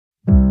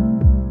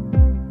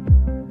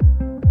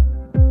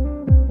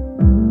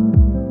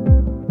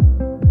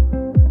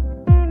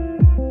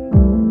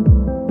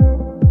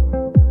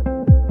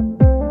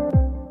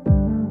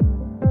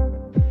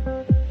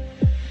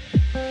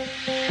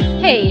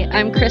Hey,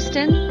 I'm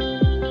Kristen,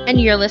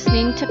 and you're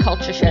listening to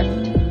Culture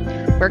Shift,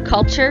 where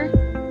culture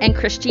and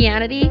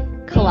Christianity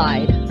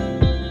collide.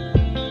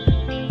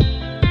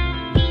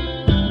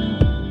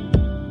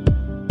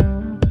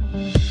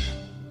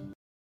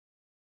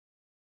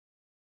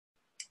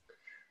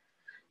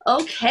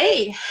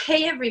 Okay,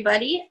 hey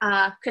everybody,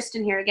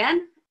 Kristen here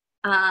again.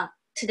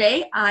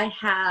 Today I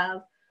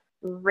have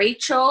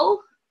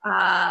Rachel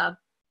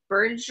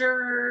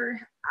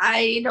Berger.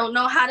 I don't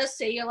know how to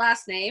say your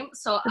last name,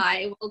 so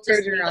I will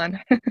just Bergeron.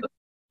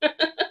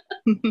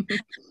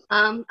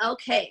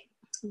 Okay,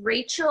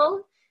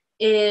 Rachel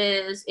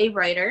is a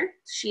writer.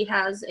 She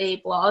has a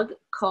blog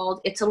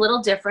called It's a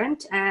Little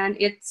Different, and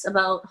it's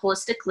about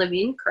holistic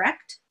living,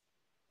 correct?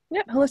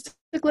 Yeah, holistic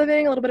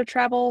living, a little bit of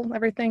travel,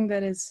 everything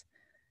that is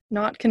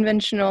not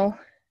conventional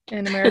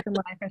in American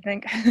life, I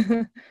think.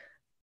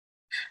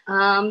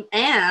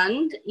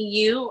 And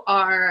you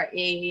are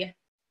a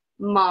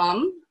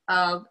mom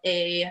of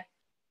a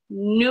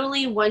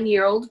newly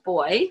 1-year-old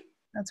boy.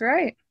 That's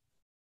right.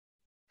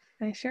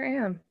 I sure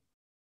am.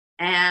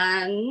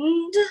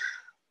 And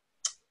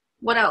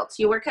what else?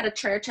 You work at a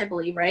church, I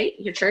believe, right?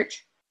 Your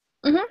church?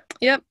 Mm-hmm.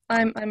 Yep,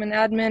 I'm an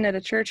admin at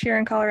a church here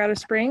in Colorado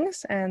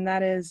Springs, and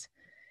that is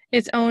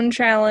its own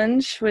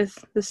challenge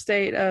with the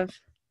state of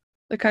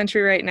the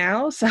country right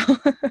now. So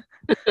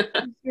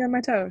you're on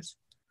my toes.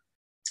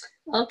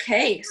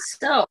 Okay,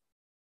 so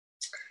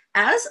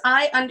as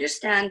I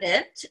understand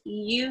it,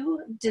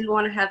 you didn't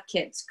want to have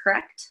kids,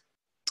 correct?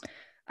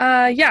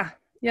 Yeah,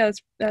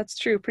 that's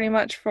true. Pretty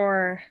much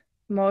for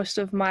most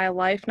of my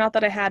life. Not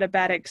that I had a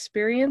bad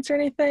experience or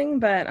anything,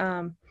 but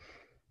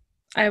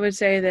I would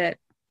say that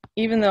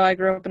even though I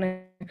grew up in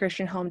a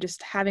Christian home,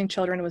 just having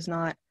children was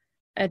not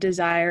a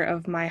desire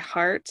of my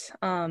heart.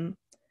 And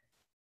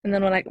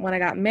then when I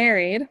got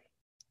married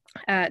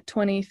at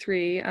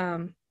 23,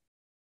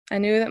 I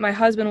knew that my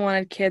husband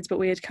wanted kids, but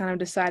we had kind of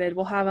decided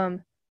we'll have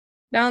them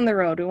down the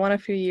road. We want a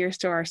few years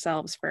to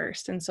ourselves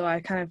first, and so I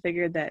kind of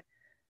figured that,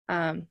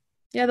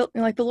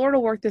 the Lord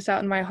will work this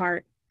out in my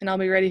heart, and I'll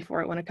be ready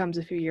for it when it comes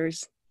a few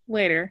years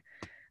later.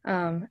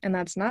 And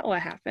that's not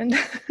what happened,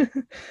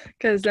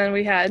 because then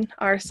we had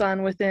our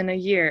son within a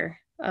year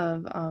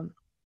of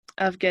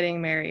getting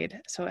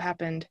married. So it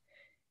happened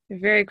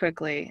very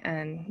quickly,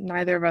 and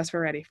neither of us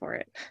were ready for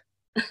it.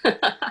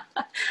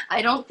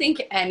 I don't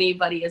think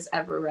anybody is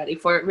ever ready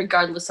for it,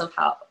 regardless of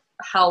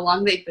how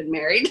long they've been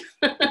married.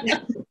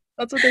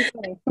 That's what they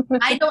say.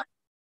 I don't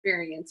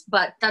experience,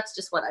 but that's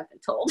just what I've been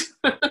told.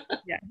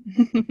 Yeah.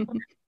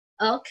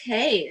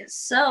 Okay,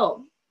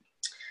 so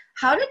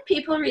how did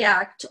people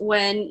react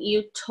when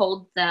you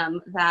told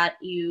them that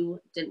you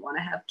didn't want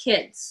to have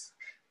kids?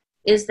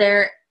 Is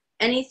there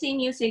anything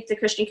you think the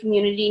Christian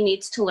community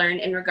needs to learn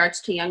in regards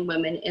to young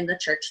women in the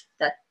church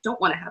that don't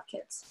want to have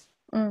kids?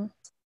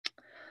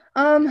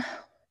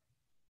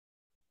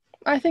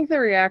 I think the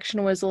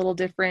reaction was a little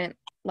different,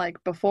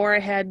 like before I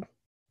had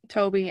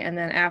Toby and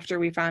then after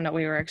we found out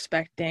we were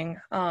expecting.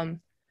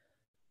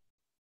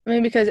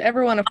 Because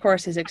everyone, of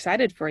course, is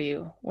excited for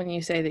you when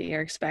you say that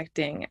you're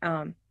expecting.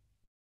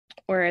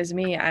 Whereas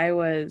me, I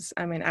was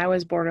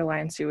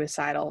borderline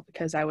suicidal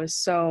because I was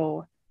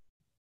so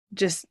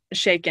just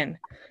shaken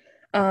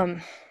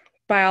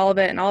by all of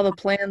it, and all the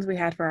plans we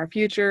had for our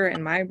future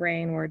and my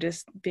brain were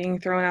just being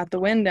thrown out the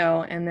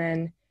window. And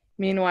then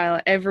meanwhile,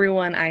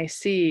 everyone I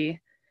see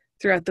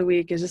throughout the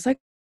week is just like,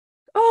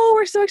 oh,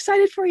 we're so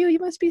excited for you. You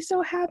must be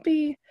so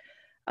happy.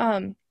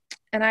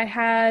 And I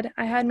had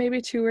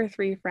maybe 2 or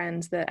 3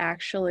 friends that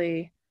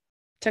actually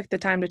took the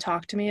time to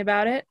talk to me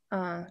about it,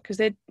 because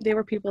they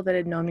were people that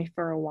had known me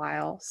for a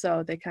while.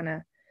 So they kind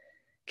of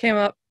came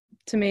up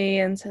to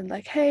me and said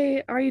like,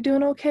 hey, are you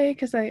doing okay?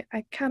 Because I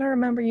kind of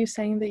remember you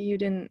saying that you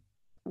didn't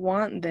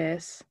want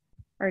this,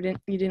 or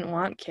you didn't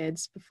want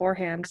kids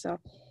beforehand. So,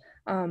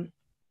 and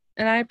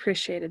I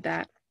appreciated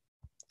that.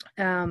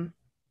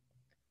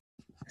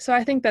 So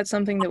I think that's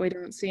something that we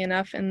don't see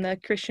enough in the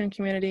Christian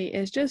community,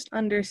 is just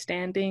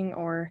understanding,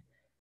 or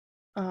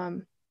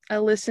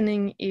a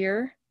listening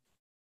ear,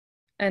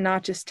 and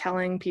not just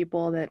telling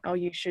people that, oh,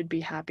 you should be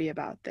happy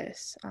about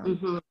this.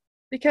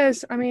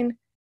 Because,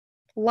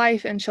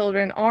 life and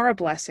children are a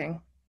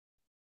blessing.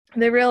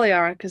 They really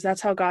are, because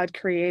that's how God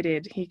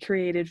created. He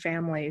created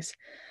families.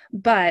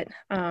 But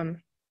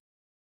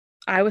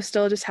I was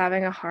still just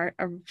having a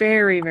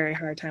very, very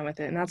hard time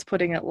with it, and that's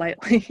putting it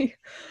lightly.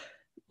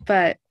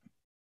 But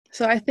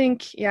so I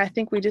think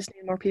we just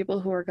need more people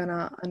who are going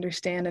to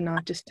understand and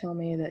not just tell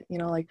me that,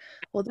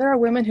 well, there are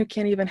women who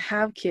can't even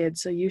have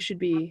kids, so you should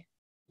be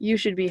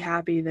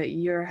happy that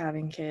you're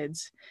having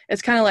kids.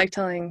 It's kind of like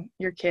telling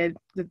your kid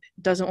that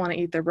doesn't want to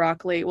eat their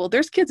broccoli, well,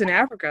 there's kids in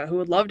Africa who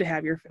would love to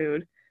have your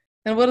food.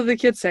 And what do the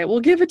kids say? Well,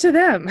 give it to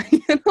them.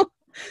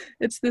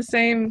 It's the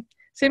same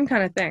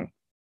kind of thing.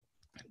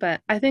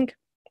 But I think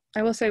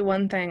I will say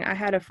one thing. I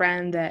had a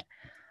friend that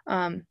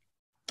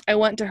I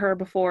went to her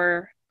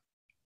before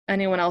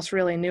anyone else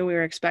really knew we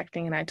were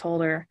expecting, and I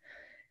told her,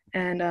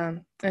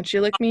 and she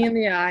looked me in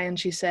the eye and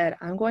she said,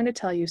 I'm going to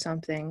tell you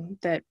something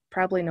that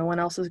probably no one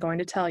else is going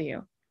to tell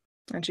you.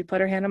 And she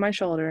put her hand on my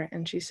shoulder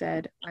and she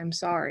said, I'm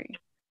sorry.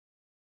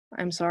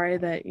 I'm sorry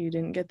that you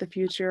didn't get the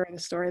future or the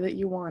story that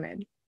you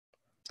wanted.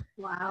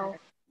 Wow.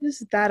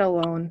 Just that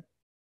alone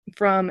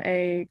from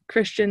a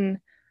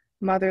Christian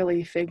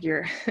motherly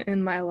figure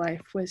in my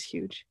life was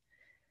huge.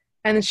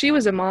 And then she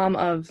was a mom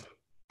of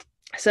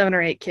 7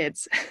 or 8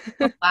 kids.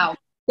 Oh, wow.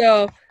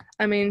 So,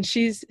 I mean,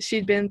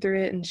 she'd been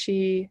through it and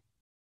she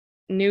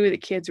knew the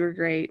kids were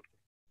great.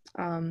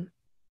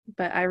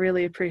 But I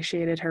really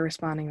appreciated her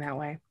responding that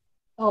way.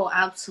 Oh,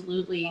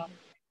 absolutely.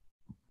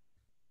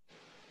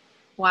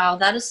 Wow,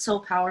 that is so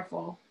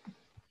powerful.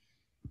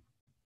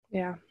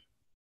 Yeah.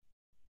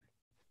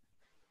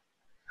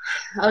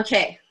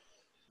 Okay.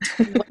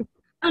 When you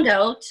found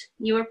out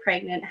you were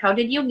pregnant, how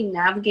did you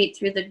navigate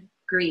through the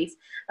grief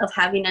of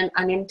having an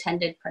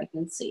unintended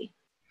pregnancy?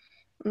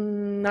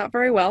 Not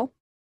very well.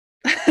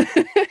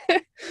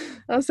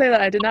 I'll say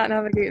that I did not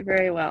navigate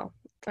very well.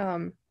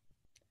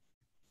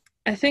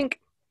 I think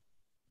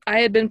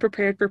I had been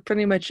prepared for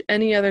pretty much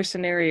any other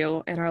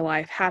scenario in our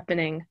life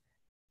happening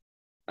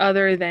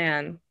other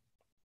than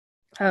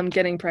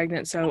getting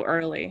pregnant so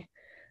early.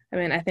 I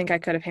mean, I think I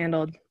could have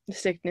handled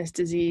sickness,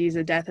 disease,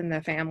 a death in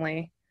the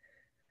family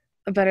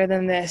better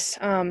than this.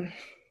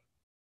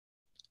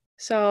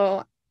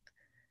 So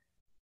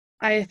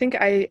I think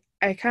I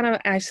kind of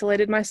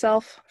isolated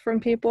myself from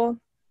people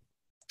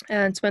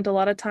and spent a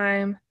lot of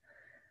time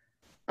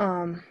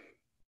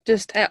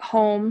just at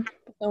home,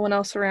 with no one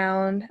else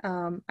around.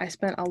 I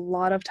spent a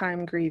lot of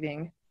time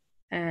grieving,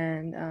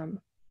 and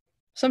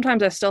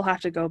sometimes I still have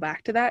to go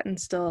back to that and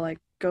still like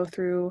go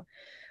through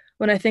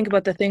when I think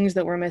about the things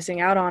that we're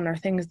missing out on or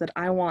things that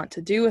I want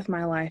to do with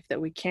my life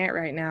that we can't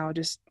right now,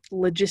 just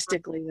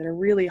logistically, that are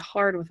really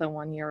hard with a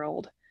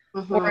 1-year-old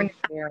or a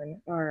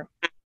newborn or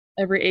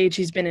every age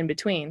he's been in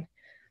between.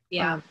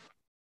 Yeah.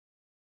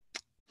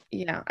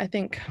 Yeah, I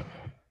think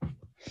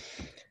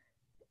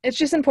it's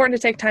just important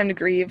to take time to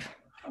grieve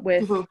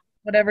with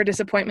whatever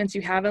disappointments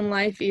you have in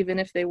life, even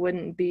if they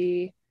wouldn't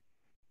be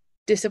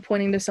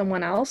disappointing to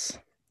someone else.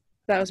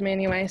 That was me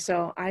anyway.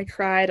 So I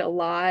cried a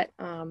lot.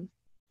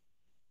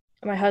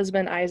 My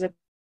husband, Isaac,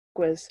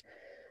 was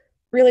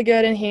really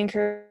good, and he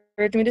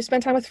encouraged me to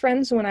spend time with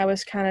friends when I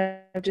was kind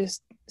of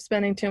just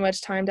spending too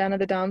much time down at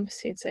the dumps.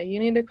 He'd say, you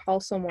need to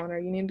call someone or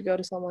you need to go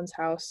to someone's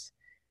house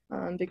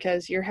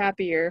because you're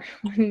happier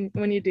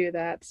when you do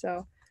that.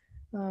 So,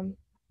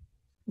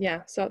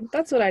 yeah, so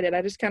that's what I did.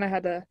 I just kind of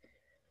had to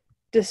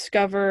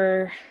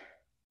discover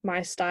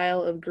my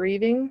style of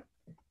grieving,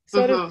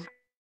 so to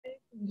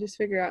just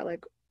figure out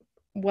like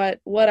what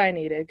I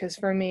needed. Because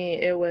for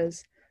me, it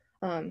was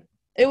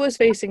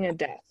facing a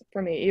death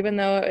for me, even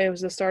though it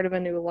was the start of a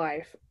new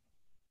life.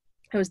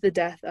 It was the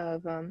death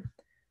of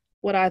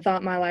what I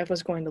thought my life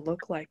was going to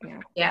look like now.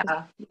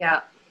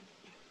 Yeah.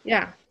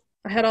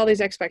 I had all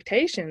these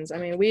expectations. I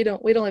mean, we'd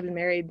only been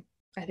married,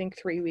 I think,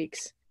 3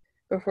 weeks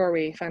before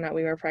we found out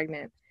we were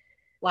pregnant.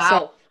 Wow.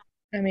 So,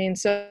 I mean,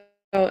 so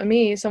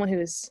me, someone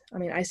who is, I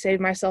mean, I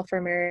saved myself for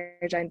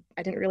marriage. I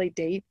didn't really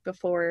date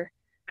before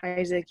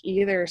Isaac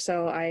either.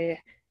 So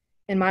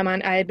in my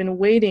mind, I had been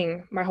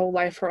waiting my whole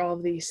life for all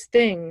of these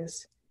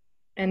things.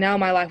 And now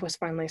my life was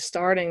finally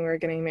starting. We were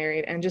getting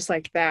married. And just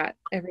like that,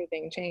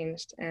 everything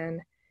changed.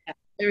 And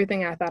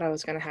everything I thought I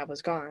was going to have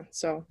was gone.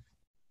 So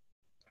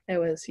it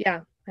was,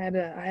 yeah, I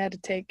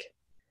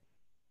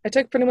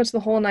took pretty much the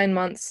whole 9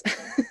 months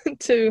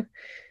to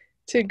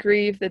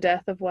grieve the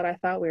death of what I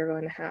thought we were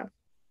going to have.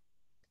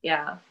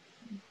 Yeah.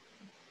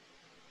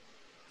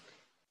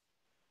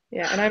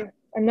 Yeah. And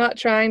I'm not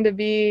trying to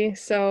be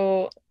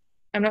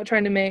I'm not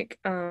trying to make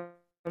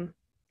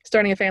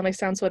starting a family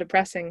sound so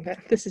depressing, but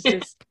this is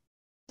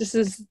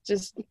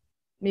just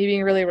me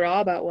being really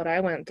raw about what I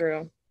went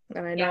through.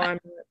 And I know I'm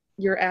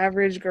your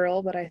average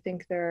girl, but I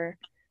think there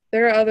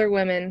are other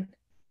women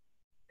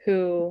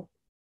who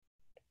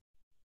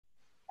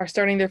are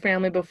starting their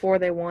family before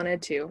they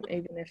wanted to,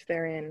 even if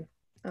they're in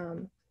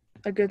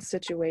a good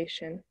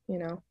situation, you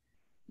know?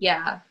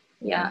 Yeah.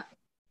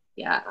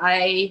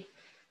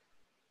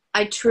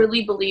 I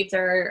truly believe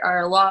there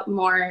are a lot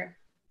more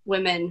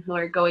women who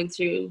are going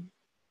through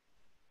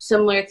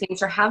similar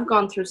things or have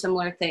gone through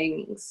similar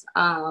things.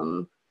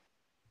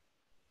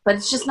 But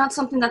it's just not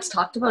something that's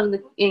talked about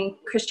in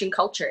Christian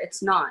culture.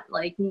 It's not.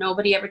 Like,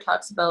 nobody ever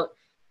talks about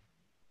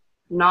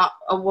not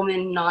a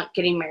woman not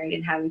getting married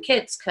and having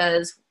kids,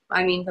 because,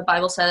 I mean, the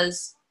Bible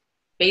says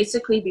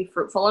basically be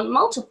fruitful and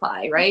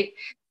multiply, right?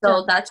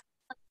 So that's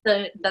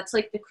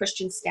like the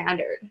Christian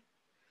standard.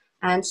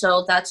 And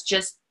so that's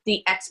just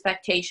the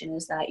expectation,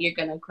 is that you're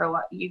going to grow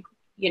up, you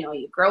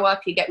grow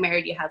up, you get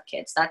married, you have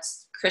kids.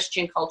 That's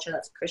Christian culture.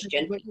 That's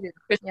Christian.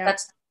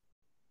 That's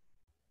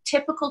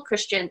typical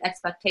Christian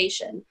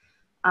expectation.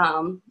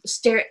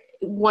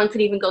 One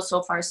could even go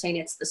so far as saying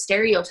it's the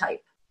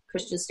stereotype,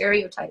 Christian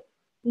stereotype.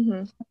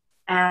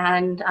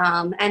 And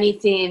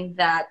anything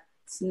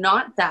that's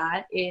not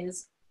that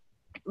is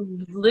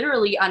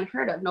literally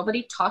unheard of.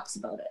 Nobody talks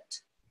about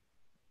it.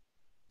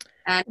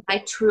 And I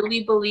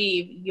truly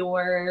believe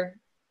your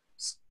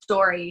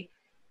story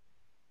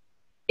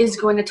is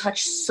going to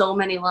touch so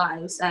many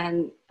lives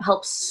and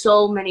help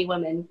so many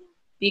women,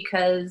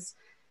 because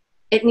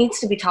it needs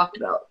to be talked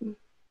about.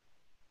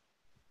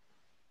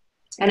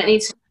 And it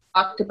needs to be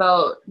talked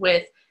about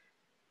with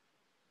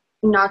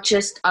not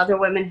just other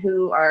women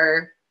who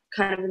are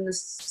kind of in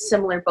this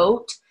similar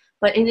boat,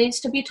 but it needs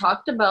to be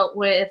talked about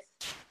with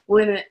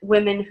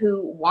women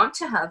who want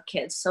to have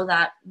kids, so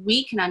that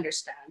we can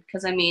understand.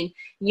 Because I mean,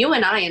 you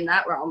and I in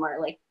that realm are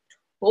like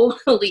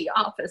totally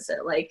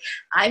opposite. Like,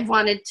 I've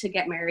wanted to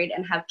get married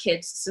and have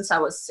kids since I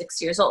was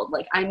 6 years old.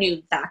 Like, I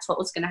knew that's what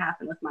was going to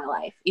happen with my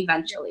life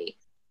eventually.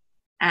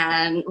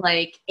 And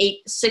like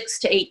 6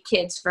 to 8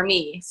 kids for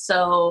me.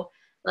 So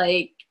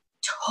like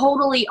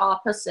totally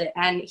opposite.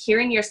 And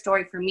hearing your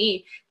story for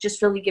me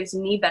just really gives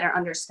me better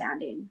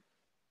understanding.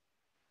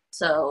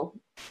 So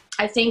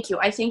I thank you.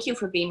 I thank you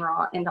for being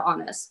raw and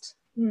honest.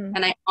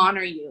 And I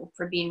honor you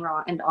for being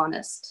raw and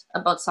honest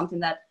about something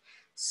that's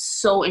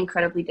so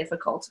incredibly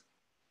difficult.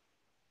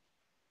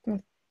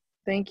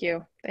 Thank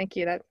you. Thank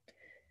you. That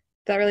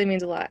really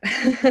means a lot.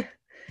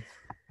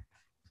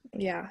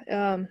 Yeah.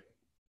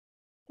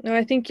 No,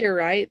 I think you're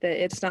right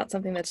that it's not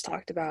something that's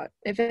talked about.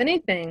 If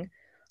anything,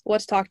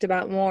 what's talked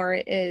about more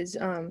is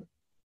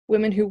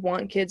women who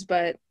want kids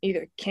but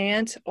either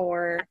can't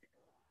or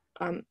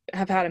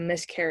have had a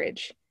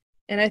miscarriage.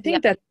 And I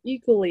think that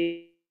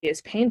equally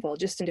is painful,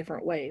 just in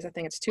different ways. I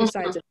think it's two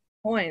sides of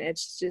the coin.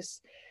 It's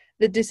just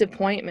the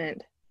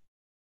disappointment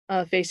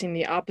of facing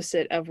the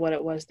opposite of what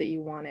it was that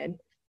you wanted.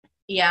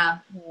 Yeah.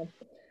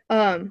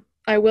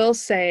 I will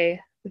say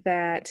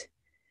that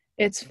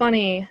it's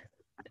funny.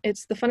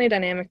 It's the funny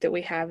dynamic that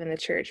we have in the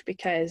church,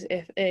 because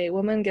if a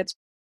woman gets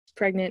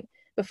pregnant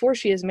before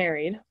she is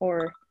married,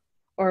 or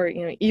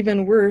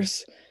even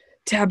worse,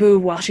 taboo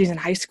while she's in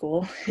high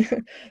school,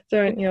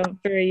 so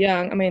very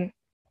young. I mean,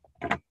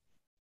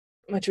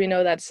 which we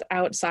know that's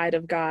outside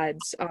of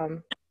God's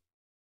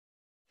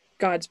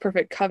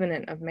perfect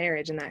covenant of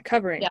marriage and that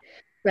covering. Yeah.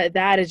 But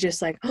that is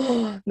just like,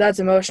 oh, that's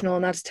emotional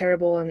and that's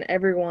terrible, and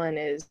everyone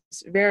is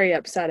very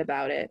upset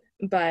about it.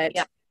 But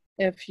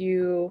if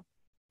you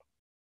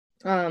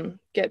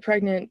get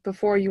pregnant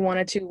before you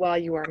wanted to while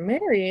you are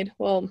married,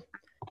 well,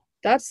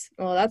 that's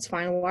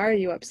fine. Why are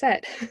you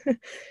upset?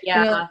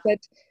 Yeah.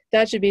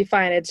 That should be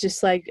fine. It's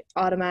just like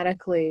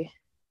automatically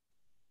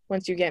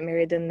once you get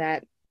married, then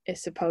that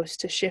is supposed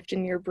to shift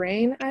in your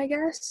brain, I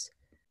guess.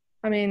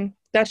 I mean,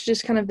 that's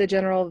just kind of the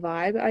general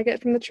vibe I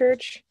get from the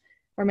church,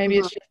 or maybe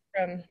it's just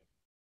from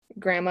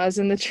grandmas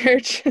in the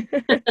church.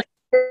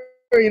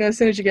 or as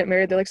soon as you get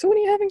married, they're like, so when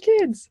are you having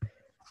kids?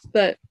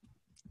 But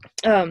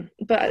kind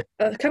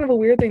of a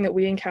weird thing that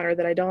we encounter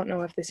that I don't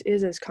know if this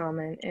is as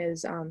common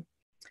is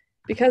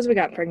because we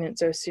got pregnant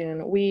so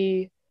soon,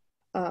 we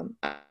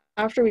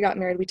after we got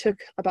married, we took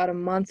about a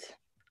month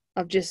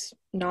of just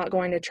not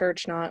going to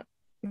church, not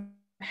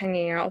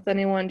hanging out with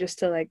anyone, just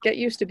to like get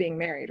used to being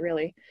married,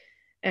 really.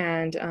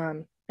 And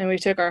we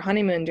took our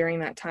honeymoon during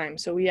that time.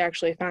 So we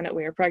actually found out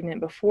we were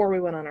pregnant before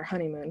we went on our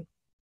honeymoon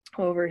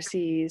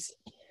overseas,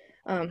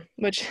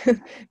 which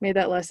made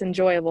that less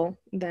enjoyable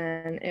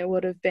than it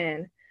would have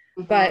been.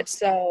 But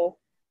so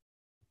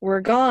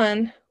we're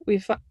gone.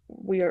 We're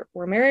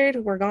married.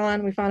 We're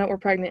gone. We found out we're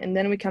pregnant, and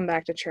then we come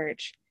back to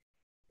church.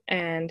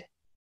 And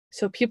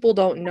so people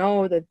don't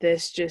know that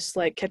this just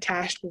like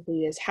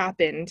catastrophe has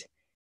happened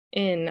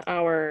in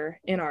our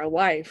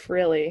life,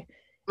 really.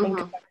 When we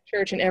come back to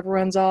church and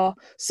everyone's all,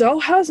 so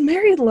how's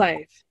married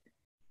life?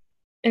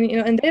 And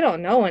and they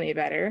don't know any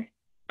better.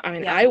 I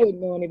mean, I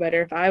wouldn't know any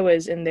better if I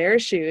was in their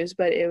shoes,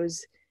 but it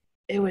was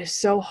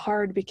so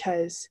hard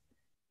because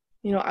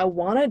I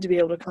wanted to be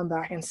able to come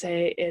back and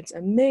say, it's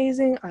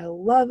amazing, I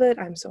love it,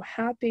 I'm so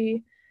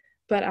happy,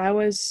 but I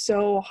was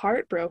so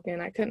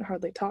heartbroken, I couldn't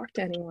hardly talk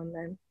to anyone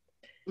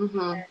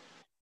then.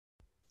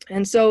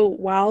 And so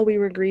while we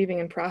were grieving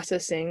and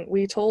processing,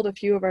 we told a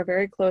few of our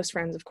very close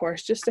friends, of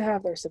course, just to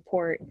have their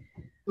support.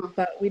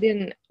 But we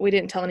didn't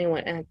tell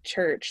anyone at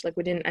church. Like,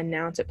 we didn't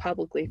announce it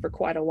publicly for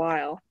quite a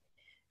while.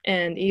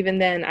 And even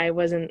then, I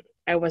wasn't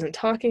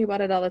talking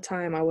about it all the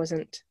time. I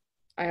wasn't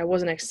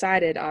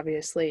excited,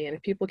 obviously. And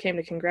if people came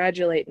to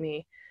congratulate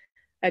me,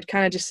 I'd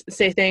kind of just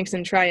say thanks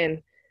and try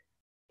and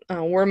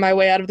worm my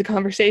way out of the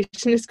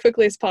conversation as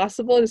quickly as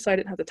possible, just so I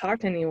didn't have to talk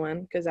to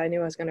anyone, because I knew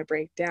I was going to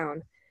break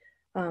down.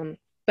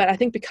 But I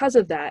think because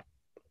of that,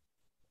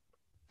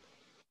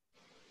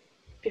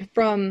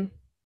 from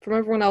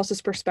everyone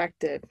else's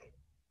perspective,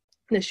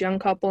 this young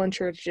couple in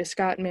church just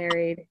got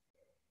married.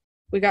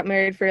 We got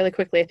married fairly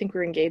quickly. I think we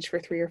were engaged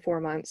for 3 or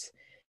 4 months.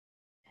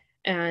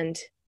 And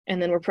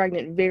then we're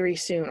pregnant very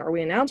soon, or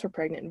we announced we're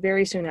pregnant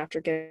very soon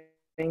after getting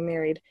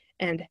married.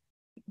 And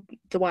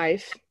the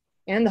wife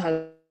and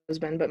the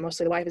husband, but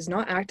mostly the wife, is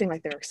not acting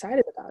like they're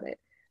excited about it.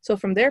 So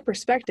from their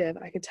perspective,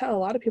 I could tell a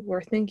lot of people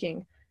were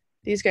thinking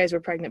these guys were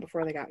pregnant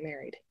before they got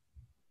married.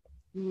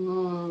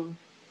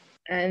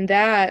 And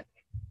that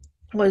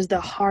was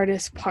the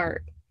hardest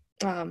part,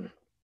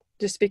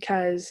 just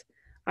because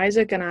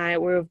Isaac and I,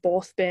 we've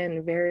both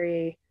been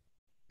very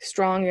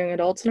strong young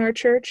adults in our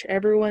church.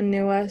 Everyone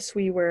knew us.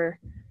 We were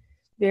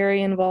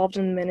very involved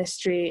in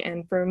ministry.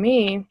 And for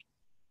me,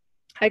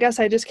 I guess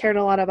I just cared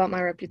a lot about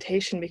my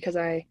reputation because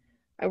I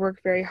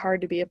work very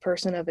hard to be a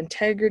person of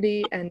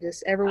integrity, and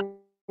just everyone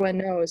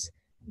knows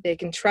they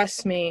can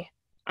trust me.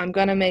 I'm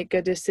going to make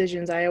good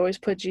decisions. I always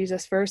put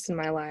Jesus first in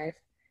my life.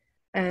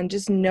 And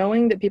just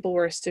knowing that people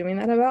were assuming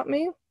that about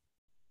me,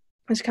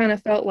 just kind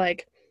of felt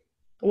like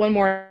one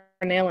more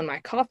nail in my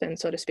coffin,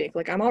 so to speak.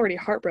 Like, I'm already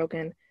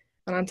heartbroken.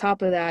 And on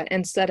top of that,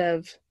 instead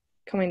of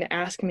coming to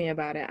ask me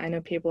about it, I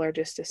know people are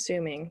just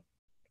assuming.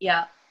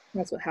 Yeah.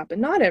 That's what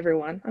happened. Not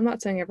everyone. I'm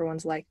not saying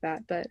everyone's like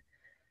that, but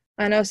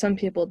I know some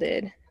people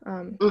did.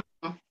 Mm-hmm.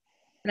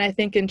 And I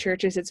think in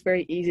churches, it's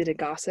very easy to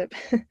gossip.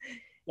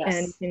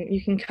 Yes. And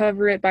you can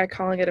cover it by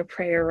calling it a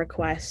prayer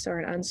request or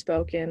an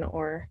unspoken,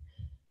 or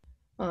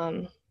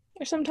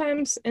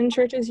sometimes in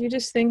churches you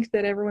just think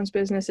that everyone's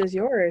business is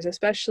yours,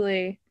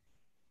 especially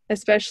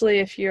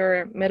if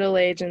you're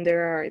middle-aged and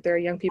there are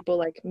young people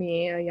like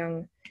me, a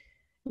young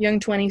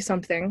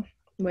 20-something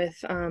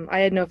with I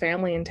had no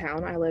family in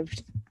town.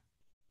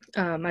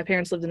 My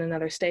parents lived in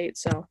another state,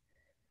 so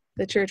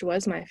the church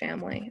was my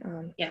family.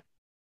 It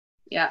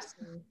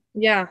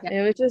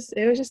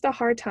was just a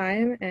hard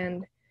time.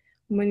 And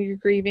when you're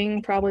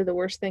grieving, probably the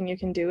worst thing you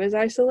can do is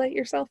isolate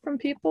yourself from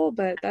people.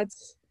 But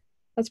that's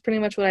pretty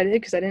much what I did,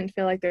 because I didn't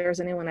feel like there was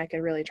anyone I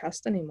could really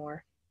trust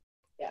anymore.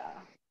 Yeah.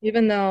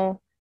 Even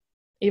though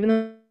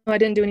I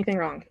didn't do anything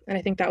wrong. And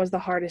I think that was the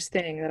hardest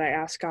thing that I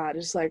asked God.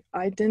 It's like,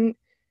 I didn't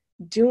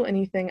do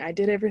anything. I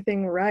did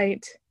everything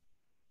right.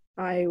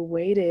 I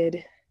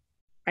waited.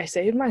 I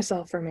saved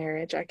myself for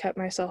marriage. I kept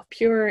myself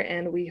pure,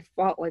 and we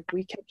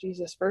kept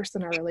Jesus first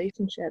in our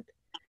relationship.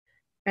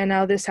 And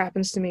now this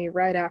happens to me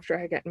right after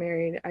I get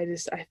married. I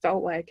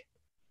felt like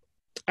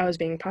I was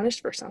being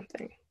punished for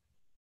something.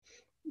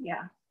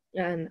 Yeah.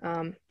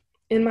 And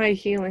in my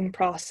healing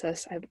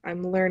process,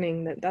 I'm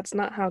learning that that's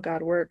not how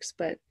God works,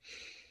 but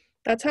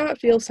that's how it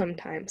feels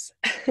sometimes.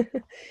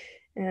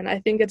 And I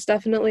think it's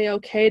definitely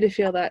okay to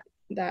feel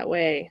that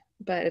way,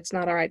 but it's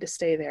not all right to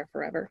stay there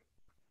forever.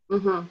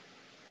 Mm-hmm.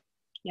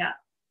 Yeah.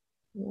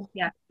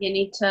 Yeah. You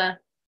need to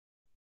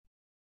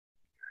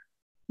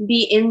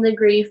be in the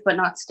grief, but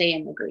not stay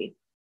in the grief.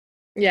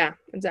 Yeah,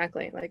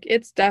 exactly. Like,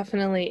 it's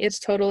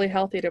totally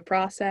healthy to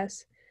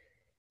process.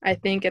 I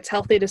think it's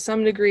healthy to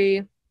some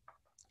degree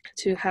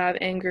to have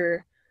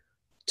anger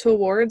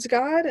towards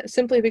God,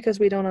 simply because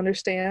we don't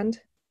understand,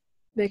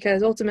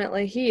 because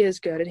ultimately He is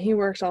good and He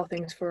works all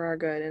things for our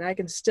good. And I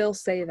can still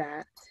say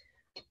that.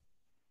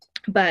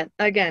 But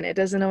again, it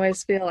doesn't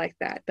always feel like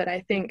that. But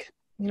I think,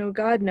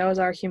 God knows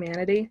our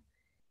humanity.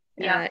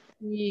 Yeah.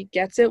 He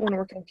gets it when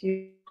we're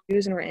confused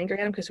and we're angry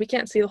at Him, because we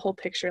can't see the whole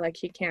picture like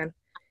He can.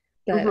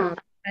 But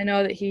I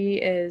know that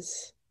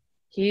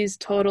He's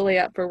totally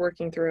up for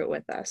working through it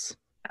with us.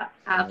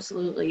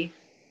 Absolutely.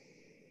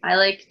 I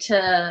like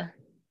to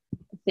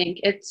think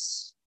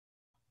it's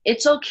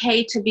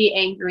okay to be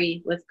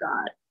angry with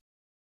God.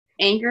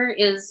 Anger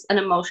is an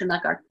emotion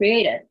that God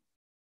created,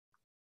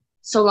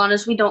 so long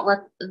as we don't let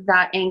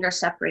that anger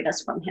separate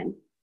us from Him.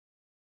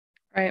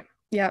 Right.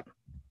 Yeah.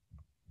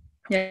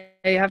 Yeah.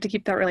 You have to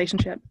keep that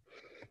relationship.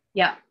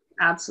 Yeah,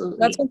 absolutely.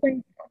 That's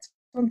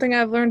something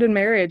I've learned in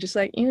marriage. It's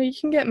like, you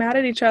can get mad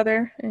at each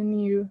other and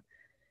you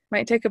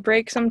might take a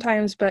break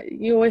sometimes, but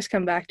you always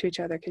come back to each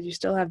other because you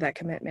still have that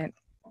commitment.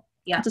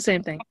 Yeah. It's the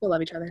same thing. You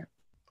love each other.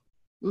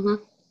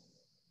 Mm-hmm.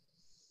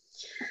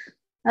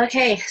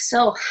 Okay,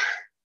 so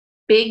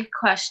big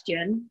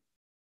question.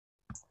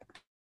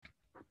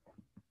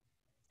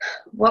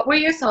 What were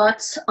your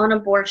thoughts on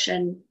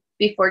abortion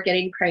before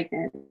getting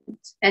pregnant?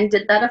 And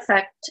did that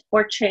affect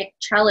or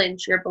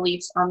challenge your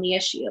beliefs on the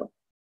issue?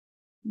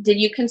 Did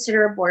you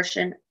consider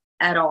abortion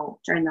at all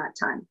during that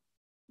time?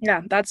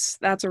 Yeah, that's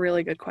a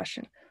really good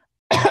question.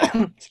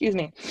 Excuse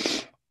me.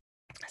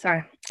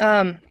 Sorry.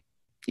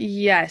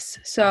 Yes.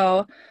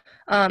 So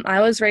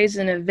I was raised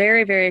in a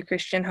very, very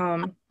Christian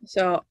home.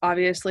 So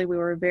obviously we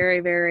were very,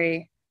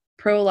 very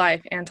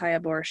pro-life,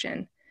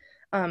 anti-abortion.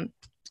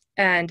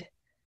 And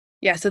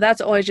yeah, so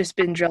that's always just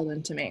been drilled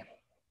into me.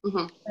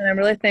 Mm-hmm. And I'm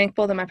really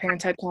thankful that my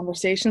parents had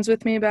conversations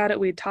with me about it.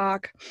 We'd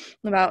talk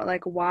about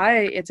like why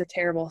it's a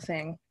terrible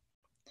thing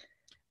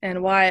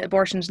and why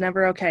abortion's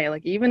never okay.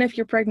 Like, even if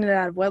you're pregnant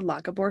out of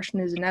wedlock, abortion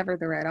is never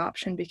the right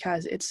option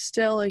because it's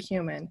still a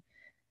human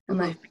and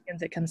life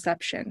begins at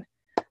conception.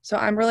 So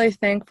I'm really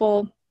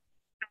thankful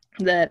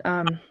that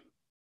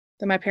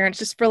that my parents,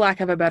 just for lack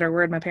of a better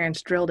word, my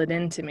parents drilled it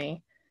into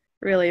me,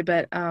 really,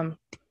 but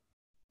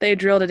they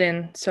drilled it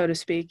in, so to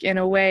speak, in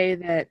a way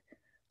that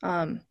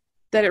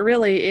that it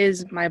really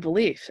is my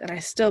belief, and I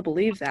still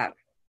believe that.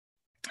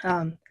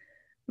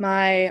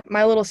 My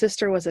little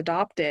sister was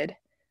adopted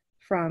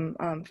from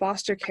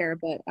foster care,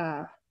 but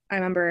I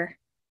remember,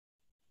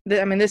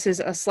 this is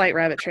a slight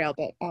rabbit trail,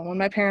 but when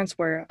my parents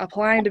were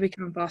applying to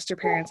become foster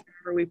parents, I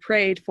remember we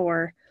prayed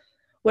for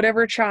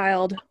whatever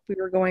child we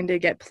were going to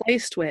get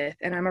placed with,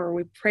 and I remember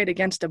we prayed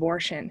against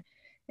abortion,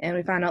 and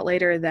we found out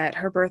later that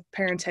her birth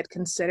parents had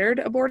considered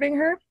aborting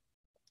her,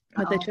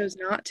 but they chose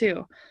not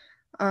to.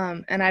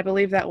 And I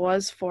believe that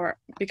was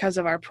because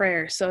of our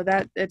prayers. So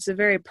that it's a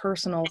very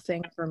personal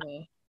thing for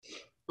me.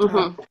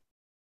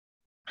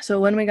 So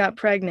when we got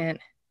pregnant,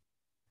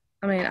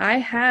 I mean, I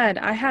had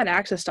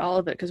access to all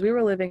of it because we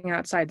were living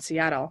outside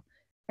Seattle,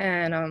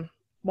 and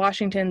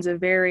Washington's a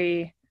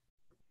very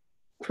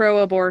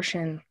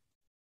pro-abortion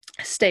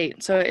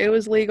state. So it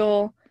was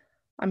legal.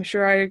 I'm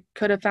sure I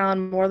could have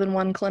found more than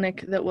one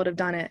clinic that would have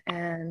done it.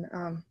 And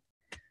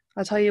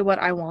I'll tell you what,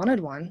 I wanted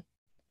one.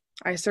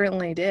 I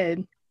certainly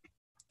did.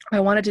 I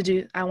wanted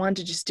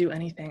to just do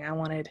anything. I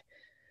wanted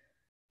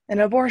an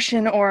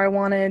abortion, or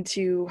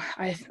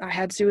I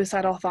had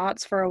suicidal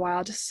thoughts for a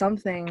while, just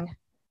something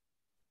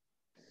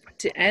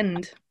to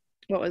end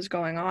what was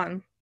going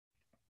on.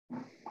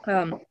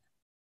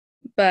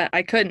 But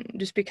I couldn't,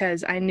 just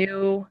because I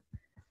knew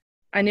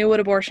what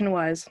abortion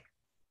was.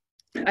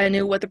 I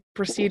knew what the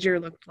procedure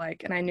looked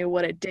like, and I knew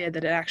what it did,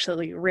 that it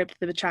actually ripped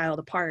the child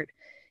apart,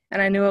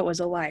 and I knew it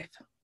was a life.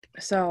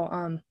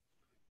 So,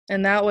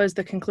 and that was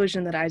the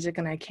conclusion that Isaac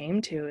and I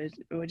came to. It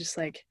was just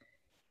like,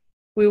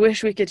 we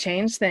wish we could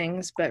change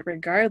things, but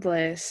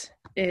regardless,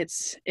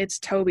 it's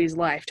Toby's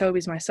life.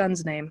 Toby's my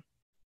son's name.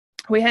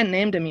 We hadn't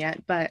named him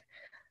yet, but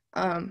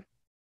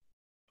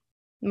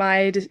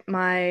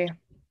my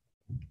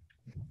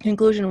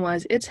conclusion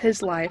was, it's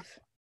his life.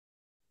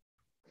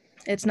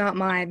 It's not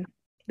mine.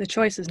 The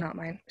choice is not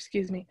mine.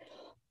 Excuse me.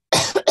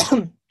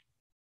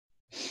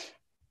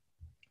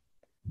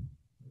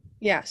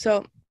 Yeah,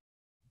 so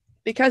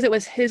because it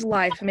was his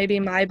life, maybe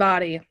my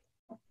body,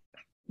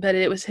 but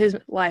it was his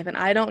life, and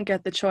I don't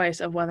get the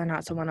choice of whether or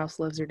not someone else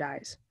lives or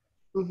dies.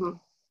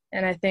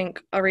 And I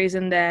think a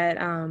reason that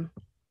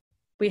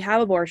we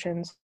have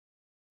abortions,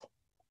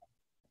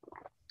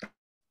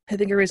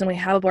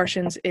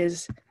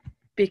 is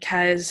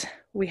because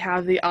we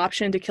have the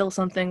option to kill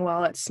something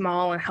while it's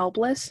small and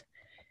helpless.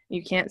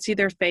 You can't see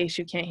their face,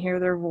 you can't hear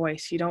their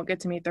voice, you don't get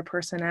to meet their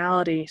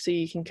personality, so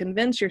you can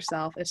convince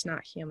yourself it's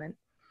not human.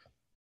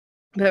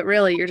 But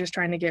really, you're just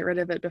trying to get rid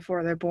of it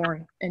before they're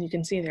born, and you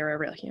can see they're a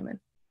real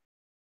human.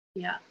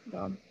 Yeah.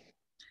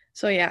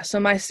 So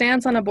my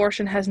stance on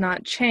abortion has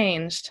not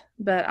changed,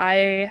 but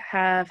I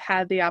have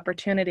had the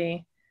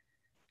opportunity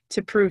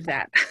to prove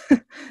that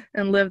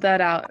and live that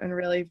out, and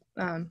really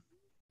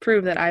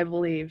prove that I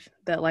believe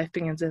that life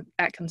begins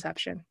at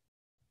conception.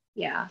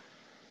 Yeah.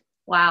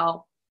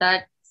 Wow.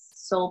 That's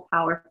so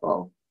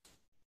powerful.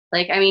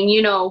 Like, I mean,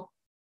 you know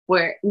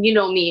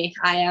me,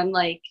 I am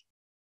like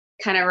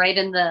kind of right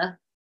in the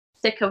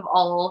thick of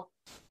all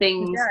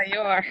things. Yeah, you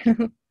are.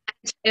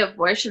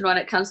 Abortion when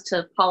it comes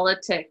to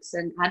politics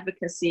and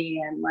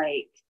advocacy, and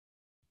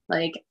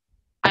like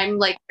I'm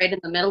like right in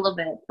the middle of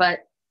it.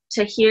 But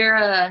to hear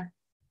a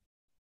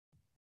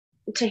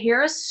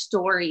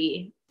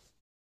story,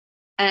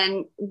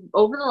 and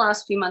over the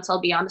last few months, I'll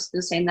be honest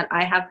in saying that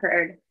I have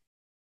heard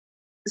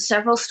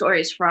several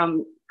stories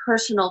from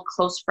personal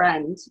close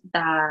friends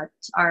that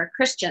are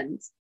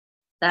Christians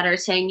that are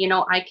saying, you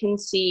know,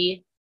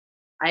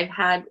 I've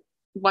had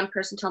one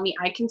person tell me,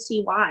 I can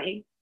see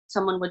why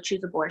someone would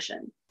choose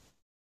abortion.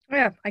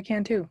 Yeah, I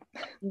can too.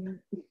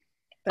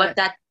 But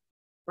that's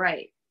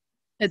right.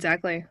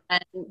 Exactly.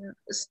 And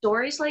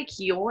stories like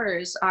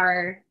yours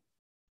are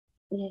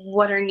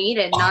what are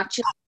needed,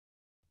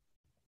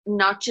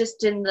 not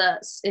just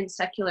in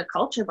secular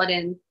culture, but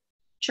in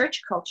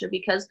church culture,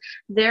 because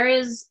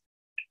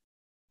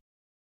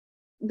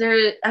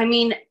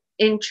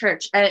in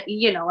church,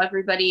 you know,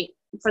 everybody,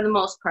 for the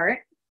most part,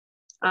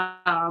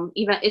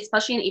 even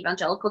especially in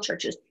evangelical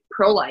churches,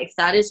 pro-life,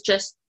 that is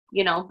just,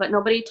 you know, but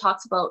nobody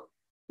talks about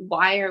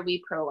why are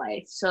we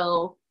pro-life.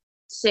 So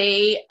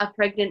say a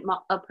pregnant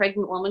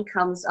woman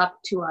comes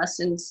up to us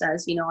and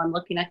says, you know, I'm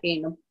looking at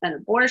getting an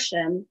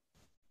abortion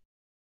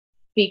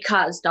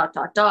because ...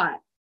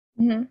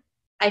 Mm-hmm.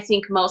 I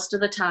think most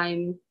of the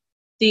time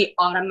the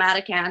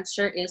automatic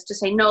answer is to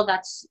say, no,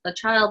 that's a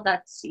child,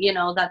 that's, you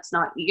know, that's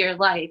not your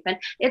life. And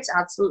it's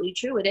absolutely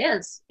true. It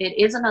is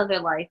another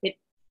life. It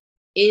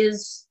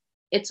is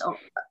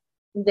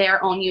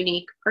their own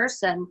unique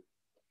person.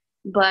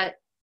 But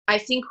I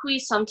think we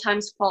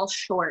sometimes fall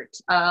short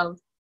of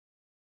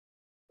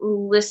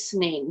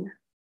listening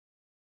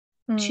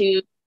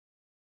to,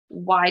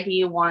 why do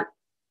you want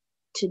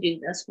to do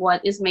this?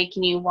 What is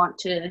making you want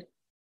to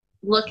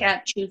look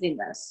at choosing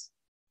this?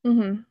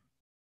 Mm-hmm.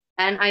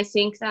 And I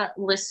think that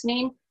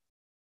listening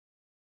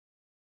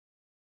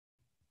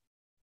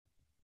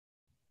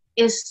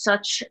is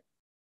such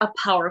a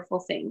powerful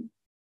thing.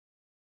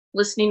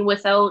 Listening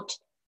without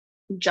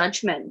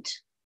judgment,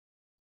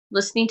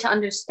 listening to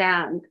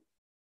understand,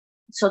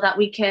 so that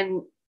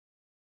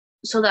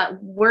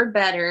we're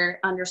better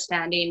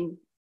understanding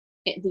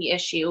the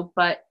issue,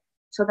 but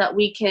so that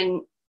we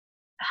can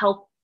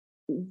help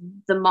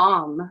the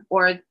mom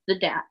or the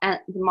dad,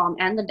 the mom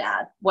and the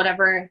dad,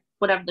 whatever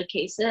the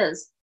case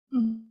is,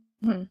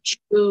 mm-hmm.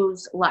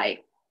 choose life,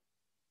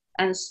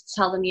 and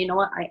tell them, you know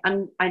what,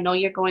 I know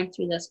you're going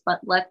through this,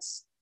 but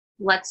let's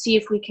see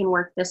if we can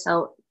work this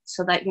out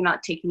so that you're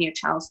not taking your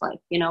child's life.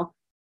 You know,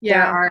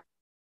 There are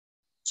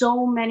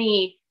so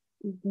many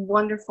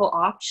wonderful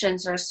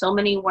options. There's so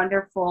many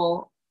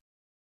wonderful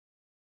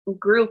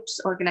groups,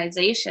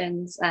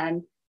 organizations,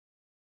 and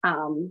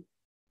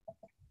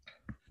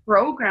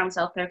programs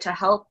out there to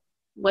help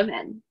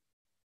women.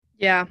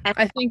 Yeah,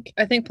 I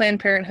think Planned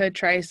Parenthood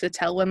tries to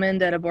tell women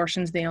that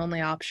abortion's the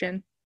only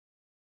option.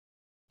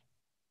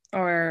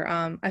 Or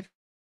I've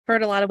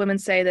heard a lot of women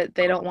say that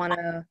they don't want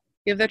to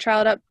give their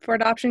child up for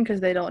adoption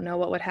because they don't know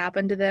what would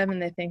happen to them, and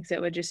they think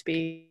it would just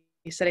be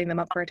setting them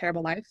up for a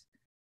terrible life.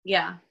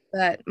 Yeah.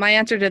 But my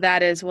answer to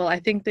that is, well, I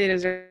think they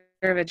deserve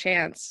a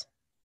chance.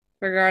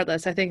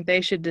 Regardless, I think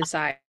they should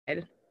decide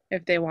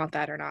if they want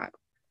that or not.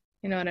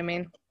 You know what I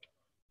mean?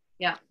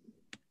 Yeah.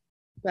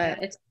 But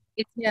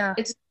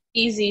it's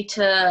easy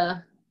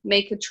to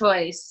make a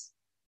choice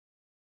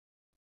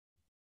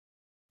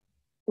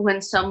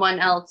when someone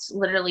else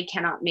literally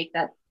cannot make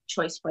that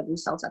choice for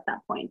themselves at that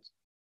point.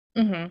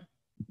 Mm-hmm.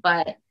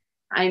 But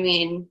I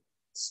mean,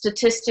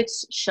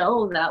 statistics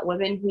show that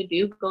women who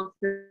do go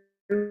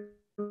through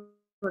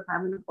with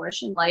having an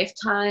abortion,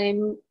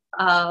 lifetime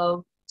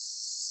of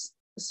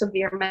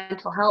severe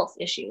mental health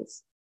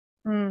issues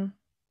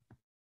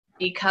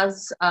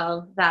because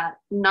of that.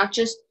 Not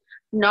just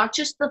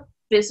the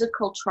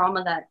physical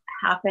trauma that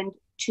happened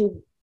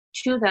to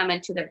them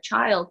and to their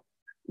child,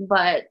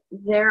 but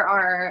there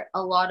are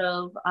a lot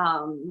of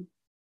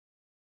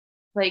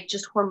like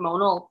just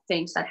hormonal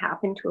things that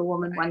happen to a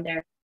woman when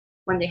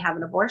they have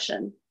an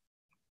abortion.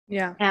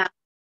 Yeah. And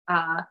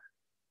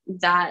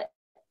that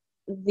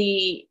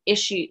the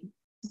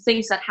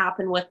things that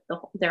happen with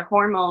their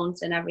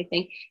hormones and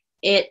everything,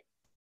 it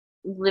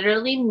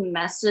literally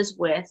messes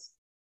with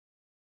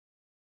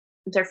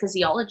their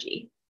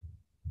physiology.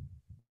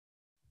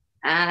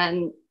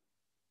 And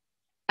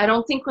I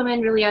don't think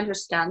women really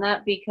understand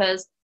that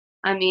because,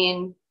 I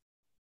mean,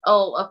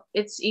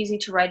 it's easy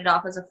to write it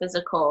off as a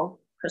physical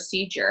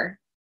procedure.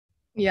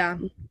 Yeah.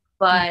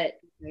 But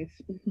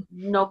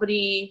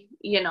nobody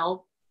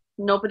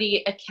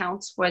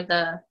accounts for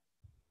the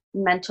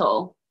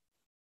mental.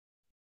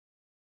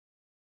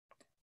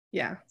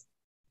 Yeah.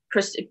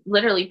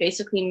 Literally,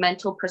 basically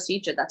mental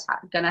procedure that's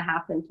going to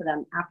happen to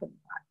them after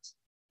that.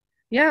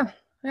 Yeah.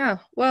 Yeah.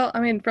 Well,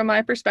 I mean, from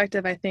my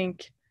perspective, I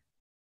think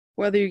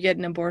whether you get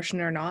an abortion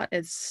or not,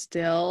 it's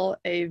still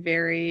a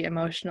very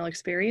emotional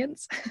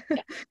experience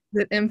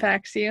that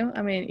impacts you.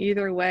 I mean,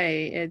 either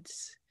way,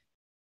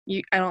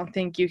 I don't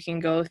think you can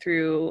go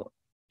through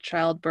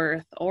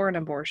childbirth or an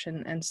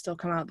abortion and still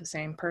come out the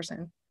same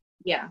person.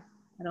 Yeah.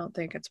 I don't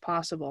think it's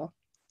possible.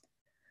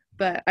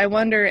 But I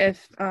wonder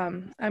if,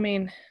 I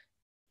mean,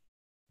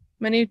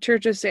 many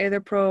churches say they're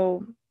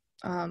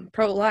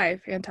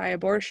pro-life,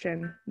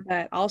 anti-abortion,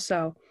 but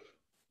also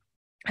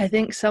I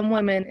think some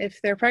women,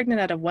 if they're pregnant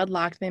out of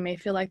wedlock, they may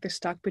feel like they're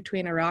stuck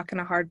between a rock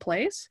and a hard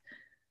place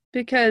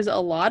because a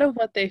lot of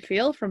what they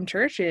feel from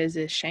churches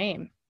is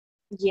shame.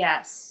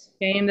 Yes.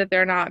 Shame that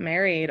they're not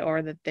married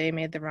or that they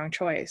made the wrong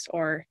choice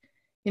or,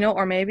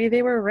 or maybe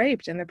they were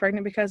raped and they're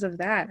pregnant because of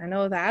that. I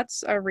know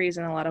that's a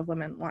reason a lot of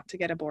women want to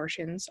get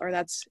abortions, or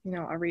that's,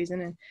 a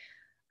reason. And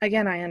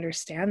again, I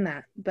understand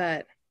that.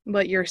 But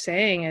what you're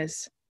saying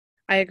is,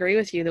 I agree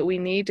with you that we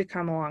need to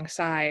come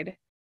alongside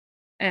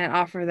and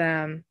offer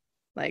them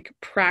like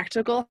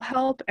practical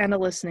help and a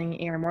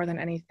listening ear more than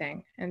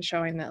anything, and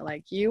showing that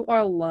like you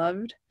are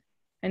loved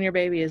and your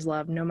baby is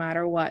loved no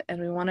matter what, and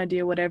we want to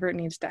do whatever it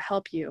needs to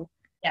help you.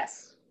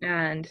 Yes.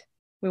 And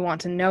we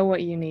want to know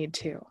what you need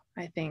too.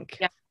 I think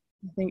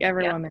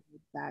every woman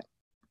needs that.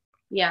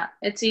 Yeah,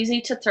 it's easy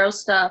to throw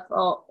stuff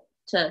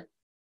to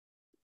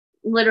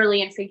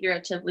literally and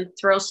figuratively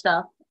throw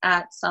stuff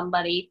at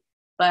somebody,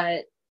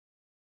 but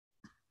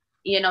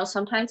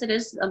sometimes it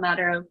is a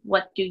matter of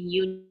what do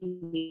you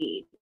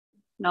need,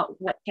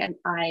 not what can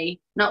I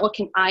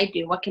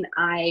do, what can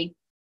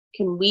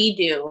we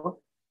do,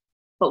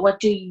 but what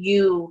do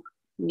you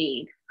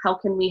need, how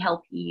can we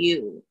help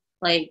you.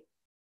 Like,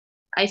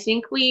 I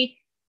think we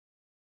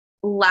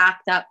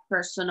lack that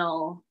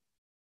personal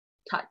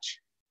touch.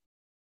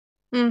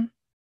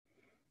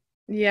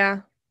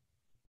 Yeah,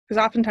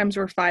 because oftentimes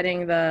we're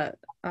fighting the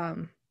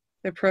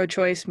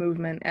pro-choice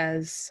movement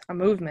as a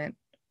movement.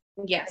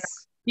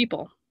 Yes.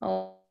 People,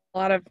 a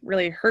lot of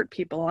really hurt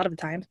people a lot of the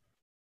times.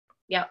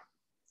 Yep,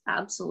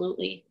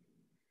 absolutely.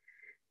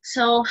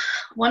 So,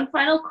 one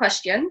final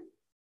question.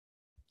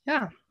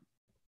 Yeah.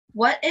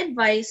 What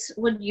advice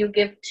would you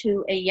give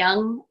to a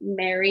young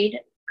married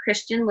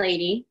Christian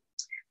lady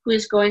who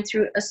is going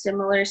through a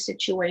similar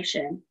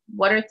situation?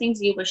 What are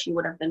things you wish you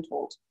would have been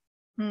told?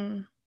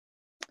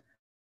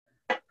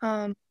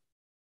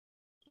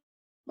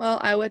 Well,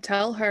 I would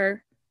tell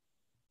her,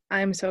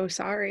 I'm so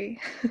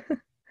sorry.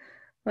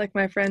 Like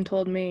my friend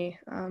told me,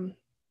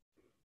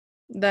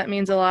 that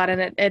means a lot,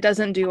 and it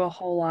doesn't do a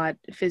whole lot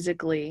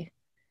physically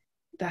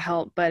to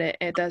help, but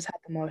it does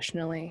help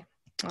emotionally.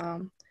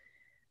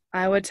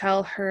 I would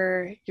tell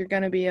her, you're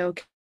going to be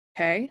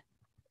okay.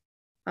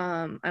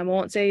 I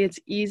won't say it's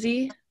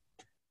easy,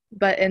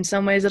 but in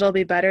some ways it'll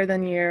be better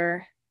than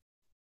you're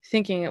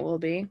thinking it will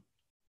be.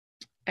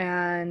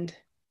 And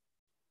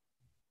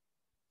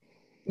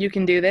you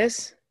can do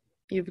this.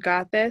 You've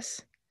got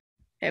this.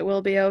 It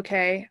will be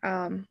okay.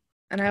 And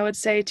I would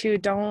say too,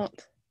 don't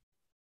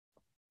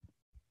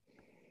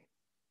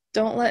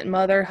let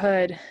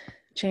motherhood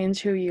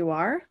change who you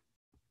are.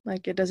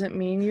 Like, it doesn't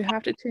mean you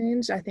have to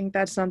change. I think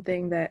that's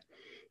something that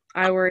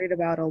I worried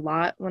about a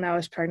lot when I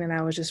was pregnant.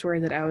 I was just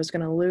worried that I was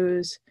going to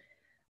lose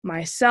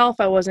myself.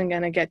 I wasn't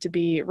going to get to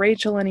be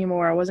Rachel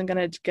anymore. I wasn't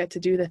going to get to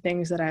do the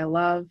things that I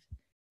love.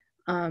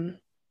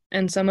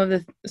 And some of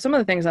the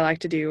things I like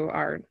to do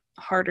are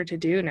harder to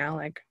do now,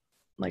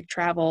 like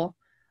travel.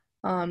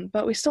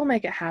 But we still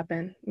make it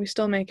happen. We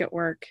still make it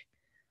work.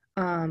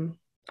 I'm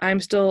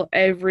still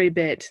every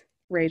bit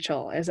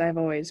Rachel as I've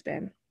always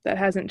been. That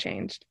hasn't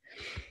changed.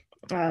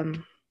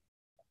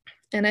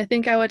 And I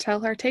think I would tell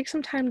her, take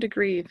some time to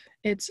grieve.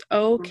 It's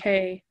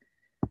okay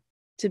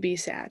to be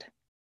sad.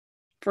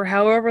 For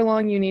however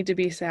long you need to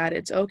be sad,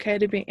 it's okay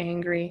to be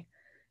angry.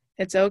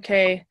 It's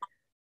okay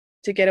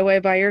to get away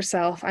by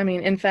yourself. I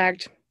mean, in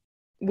fact,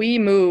 we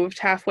moved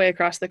halfway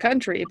across the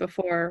country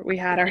before we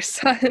had our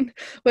son,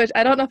 which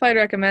I don't know if I'd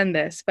recommend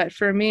this, but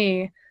for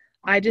me,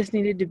 I just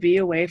needed to be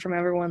away from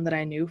everyone that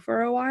I knew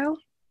for a while.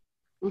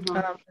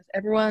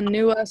 Everyone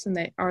knew us, and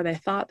they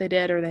thought they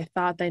did, or they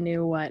thought they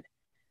knew what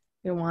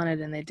we wanted,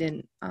 and they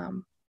didn't.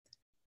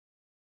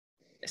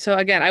 So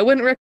again, I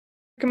wouldn't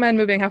recommend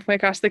moving halfway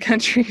across the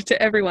country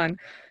to everyone,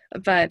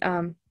 but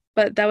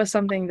that was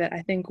something that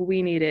I think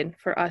we needed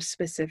for us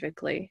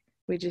specifically.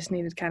 We just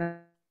needed kind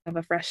of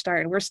a fresh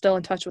start, and we're still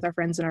in touch with our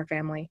friends and our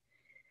family.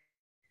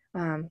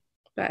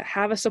 But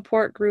have a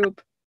support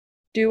group.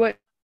 Do what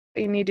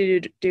you need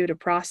to do to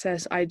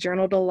process. I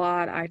journaled a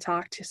lot. I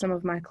talked to some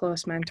of my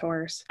close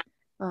mentors.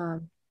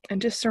 And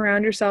just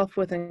surround yourself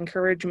with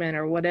encouragement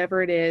or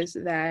whatever it is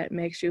that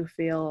makes you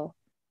feel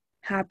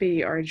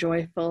happy or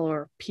joyful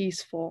or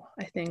peaceful.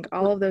 I think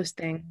all of those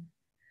things.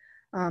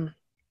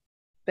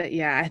 But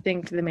yeah, I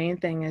think the main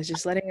thing is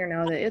just letting her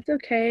know that it's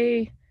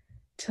okay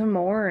to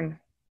mourn.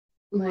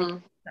 Like,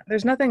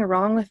 there's nothing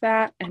wrong with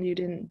that, and you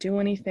didn't do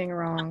anything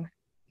wrong.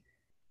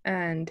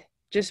 And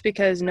just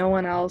because no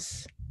one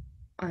else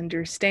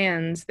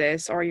understands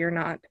this, or you're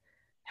not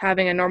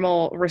having a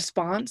normal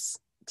response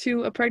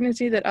to a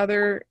pregnancy that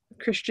other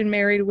Christian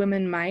married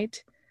women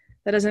might,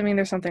 that doesn't mean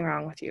there's something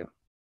wrong with you.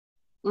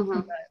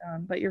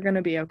 But you're going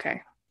to be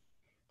okay.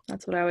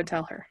 That's what I would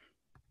tell her.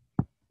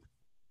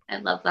 I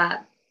love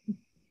that.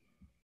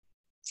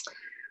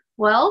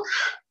 Well,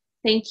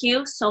 thank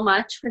you so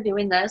much for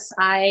doing this.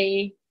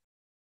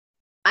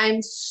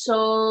 I'm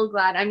so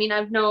glad. I mean,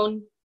 I've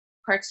known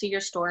parts of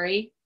your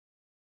story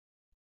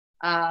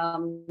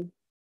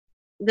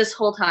this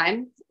whole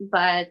time,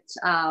 but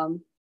I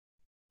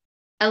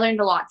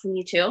learned a lot from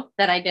you too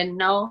that I didn't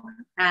know,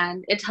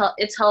 and it's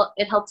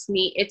helped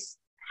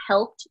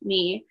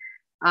me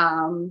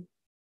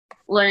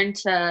learn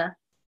to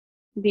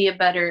be a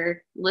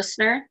better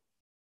listener.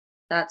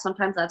 That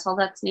sometimes that's all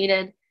that's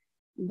needed,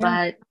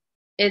 but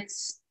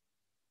it's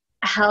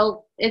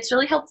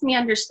really helped me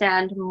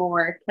understand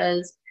more,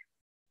 because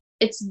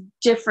it's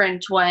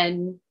different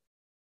when,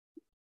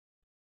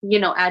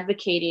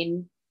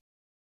 advocating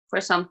for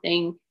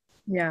something,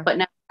 but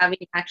not having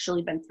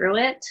actually been through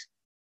it.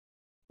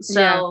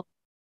 So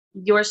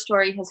your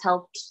story has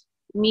helped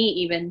me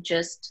even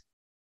just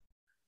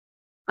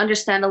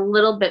understand a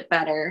little bit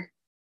better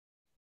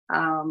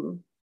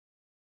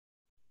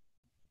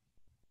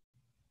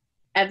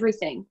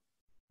everything.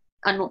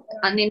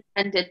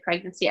 Unintended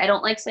pregnancy. I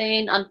don't like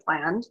saying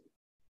unplanned.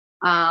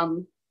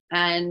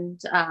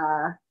 And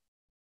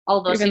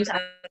all those things.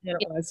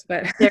 It was,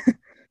 but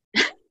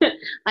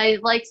I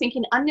like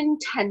thinking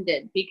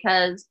unintended,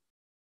 because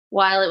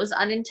while it was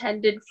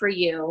unintended for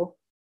you,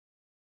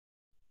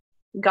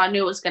 God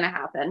knew it was going to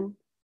happen.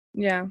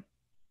 Yeah.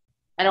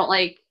 I don't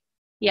like,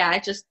 I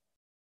just,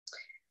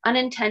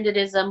 unintended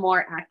is a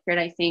more accurate,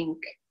 I think,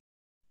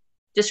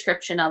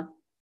 description of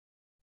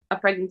a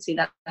pregnancy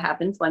that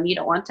happens when you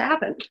don't want to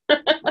happen. Yeah,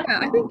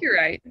 I think you're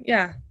right.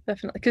 Yeah,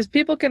 definitely. Because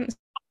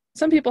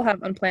some people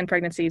have unplanned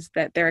pregnancies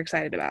that they're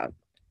excited about.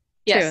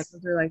 Yes. Too.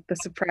 Those are like the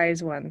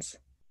surprise ones.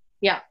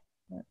 Yeah.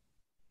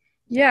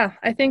 Yeah,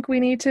 I think we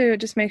need to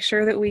just make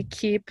sure that we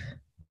keep,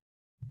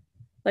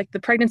 like, the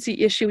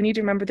pregnancy issue, we need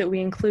to remember that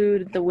we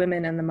include the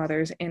women and the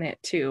mothers in it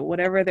too,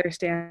 whatever their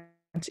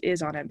stance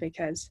is on it,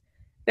 because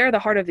they're the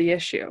heart of the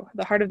issue.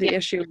 The heart of the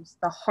issue is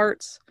the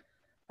hearts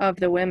of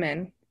the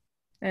women.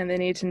 And they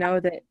need to know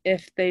that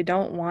if they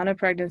don't want a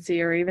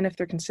pregnancy, or even if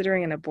they're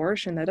considering an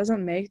abortion, that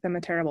doesn't make them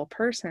a terrible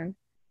person.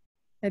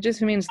 It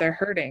just means they're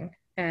hurting,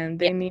 and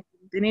they need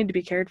to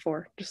be cared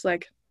for, just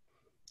like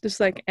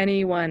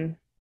anyone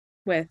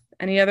with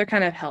any other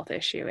kind of health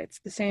issue. It's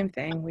the same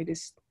thing.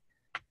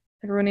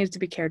 Everyone needs to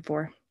be cared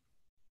for.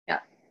 Yeah.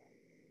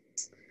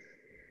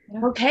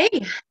 Okay.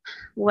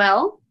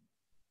 Well,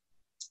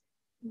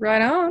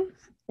 right on.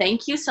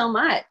 Thank you so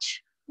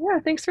much. Yeah,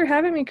 thanks for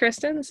having me,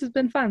 Kristen. This has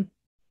been fun.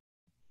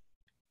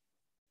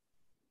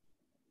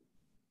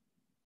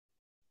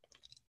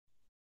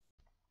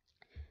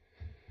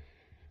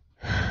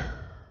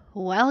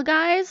 Well,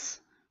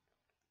 guys,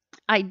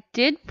 I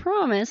did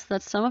promise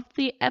that some of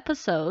the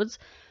episodes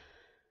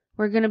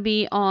we're going to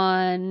be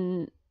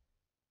on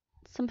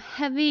some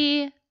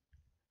heavy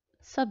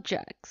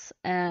subjects,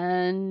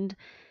 and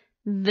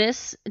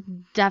this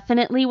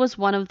definitely was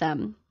one of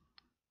them.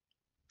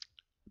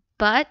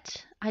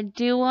 But I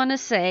do want to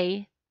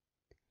say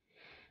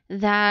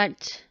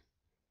that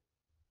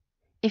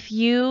if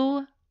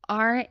you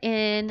are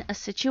in a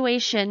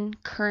situation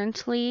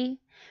currently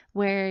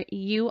where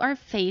you are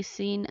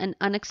facing an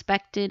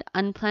unexpected,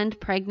 unplanned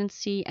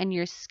pregnancy and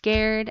you're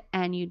scared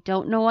and you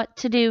don't know what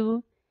to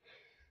do,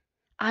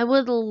 I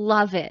would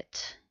love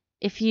it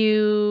if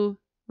you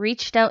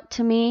reached out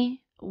to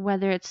me,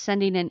 whether it's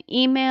sending an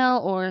email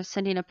or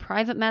sending a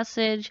private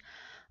message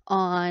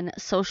on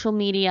social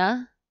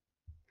media.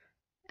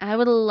 I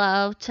would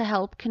love to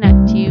help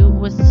connect you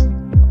with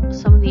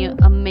some of the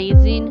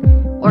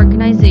amazing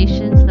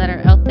organizations that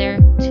are out there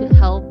to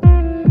help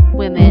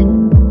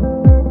women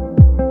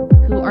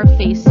who are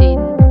facing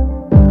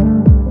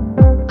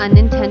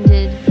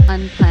unintended,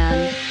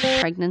 unplanned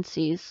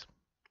pregnancies.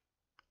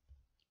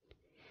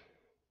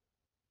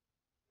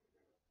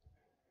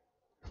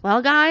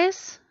 Well,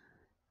 guys,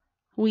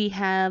 we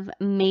have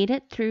made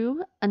it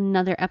through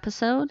another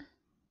episode.